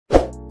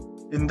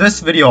In this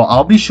video,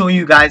 I'll be showing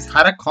you guys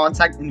how to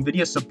contact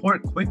Nvidia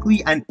support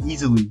quickly and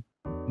easily.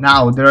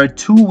 Now, there are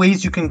two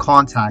ways you can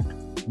contact.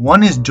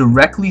 One is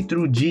directly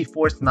through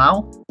GeForce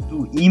Now,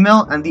 through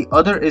email, and the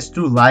other is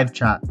through live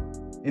chat.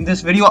 In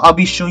this video, I'll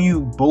be showing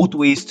you both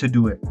ways to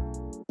do it.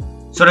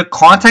 So to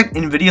contact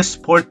Nvidia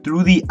support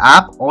through the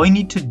app, all you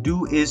need to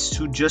do is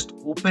to just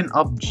open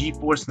up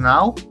GeForce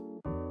Now.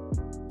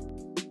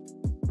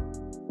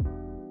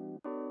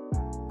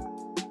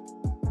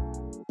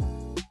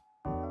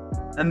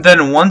 And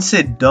then once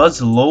it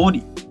does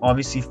load,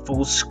 obviously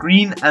full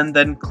screen, and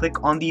then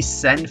click on the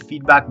send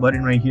feedback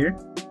button right here.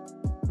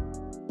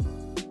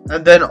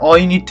 And then all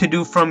you need to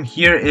do from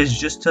here is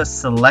just to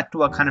select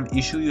what kind of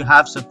issue you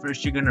have. So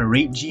first you're going to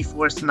rate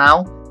GeForce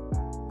Now,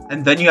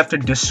 and then you have to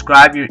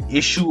describe your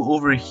issue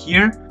over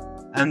here,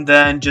 and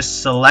then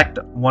just select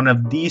one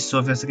of these. So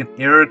if it's like an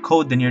error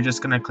code, then you're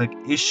just going to click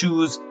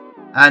issues,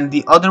 and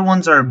the other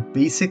ones are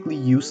basically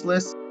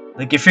useless.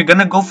 Like if you're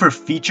gonna go for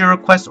feature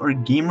requests or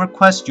game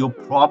requests, you'll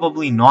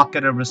probably not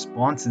get a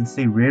response since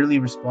they rarely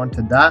respond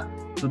to that.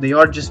 So they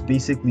are just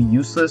basically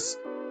useless.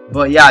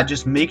 But yeah,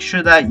 just make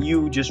sure that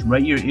you just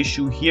write your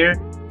issue here,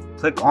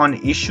 click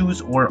on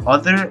issues or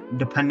other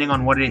depending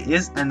on what it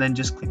is, and then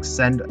just click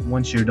send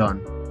once you're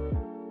done.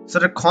 So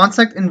to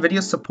contact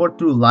Nvidia support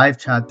through live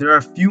chat, there are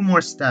a few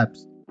more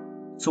steps.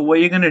 So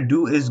what you're gonna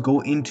do is go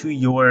into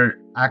your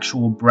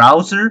actual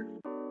browser,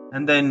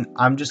 and then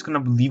I'm just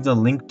going to leave the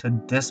link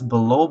to this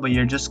below, but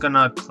you're just going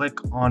to click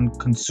on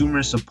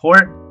consumer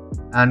support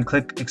and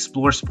click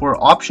explore support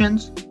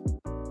options.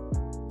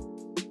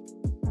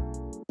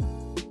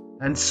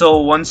 And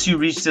so once you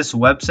reach this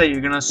website,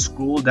 you're going to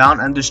scroll down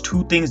and there's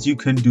two things you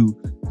can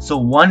do. So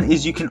one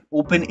is you can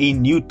open a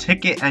new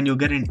ticket and you'll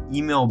get an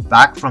email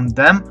back from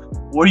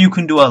them, or you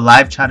can do a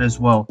live chat as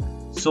well.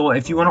 So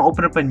if you want to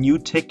open up a new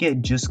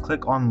ticket, just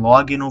click on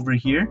login over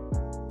here.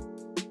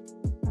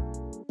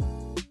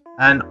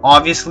 And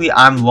obviously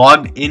I'm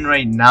logged in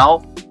right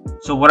now.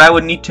 So what I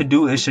would need to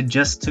do is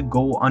just to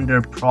go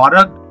under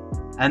product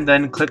and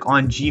then click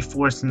on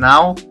GeForce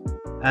Now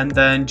and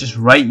then just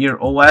write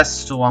your OS.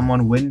 So I'm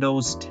on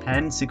Windows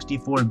 10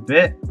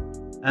 64-bit,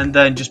 and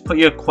then just put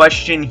your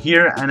question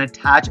here and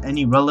attach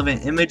any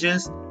relevant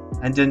images,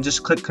 and then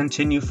just click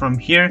continue from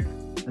here.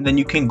 And then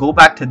you can go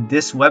back to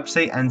this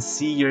website and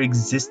see your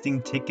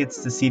existing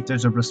tickets to see if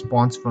there's a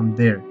response from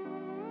there.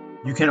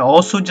 You can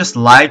also just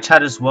live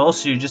chat as well,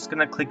 so you're just going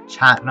to click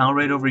chat now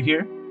right over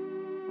here.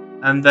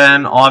 And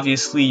then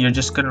obviously you're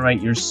just going to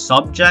write your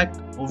subject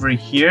over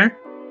here.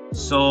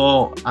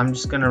 So I'm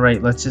just going to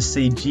write, let's just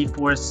say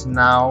GeForce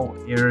Now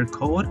error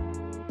code.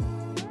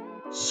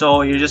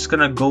 So you're just going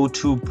to go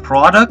to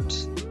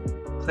product,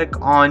 click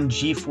on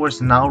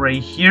GeForce Now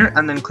right here,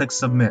 and then click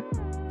submit.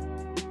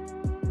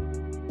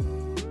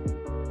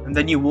 And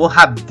then you will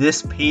have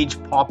this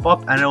page pop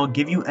up and it will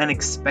give you an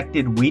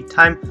expected wait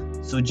time.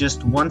 So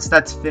just once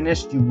that's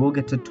finished, you will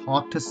get to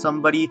talk to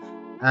somebody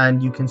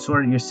and you can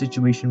sort your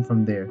situation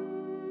from there.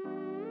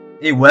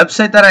 A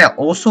website that I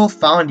also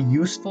found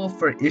useful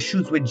for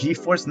issues with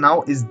GeForce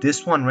Now is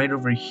this one right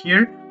over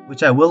here,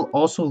 which I will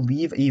also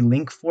leave a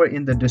link for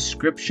in the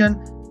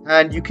description.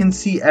 And you can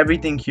see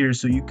everything here.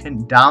 So you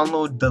can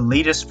download the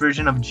latest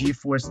version of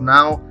GeForce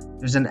Now.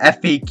 There's an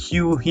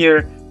FAQ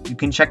here. You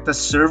can check the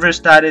server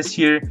status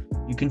here.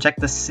 You can check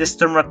the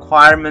system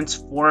requirements,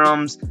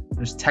 forums.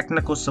 There's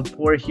technical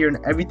support here,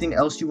 and everything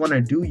else you want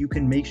to do, you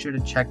can make sure to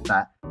check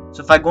that.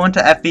 So if I go into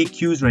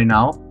FAQs right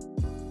now,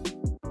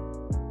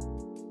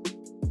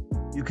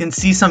 you can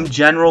see some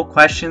general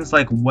questions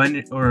like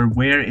when or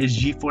where is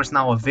GeForce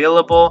Now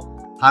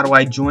available? How do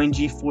I join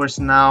GeForce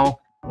Now?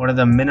 What are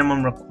the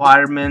minimum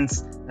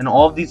requirements? And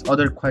all of these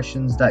other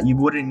questions that you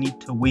wouldn't need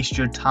to waste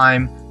your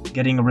time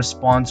getting a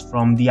response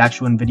from the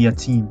actual Nvidia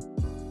team.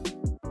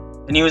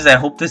 Anyways, I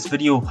hope this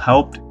video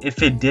helped.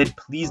 If it did,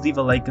 please leave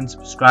a like and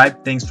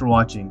subscribe. Thanks for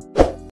watching.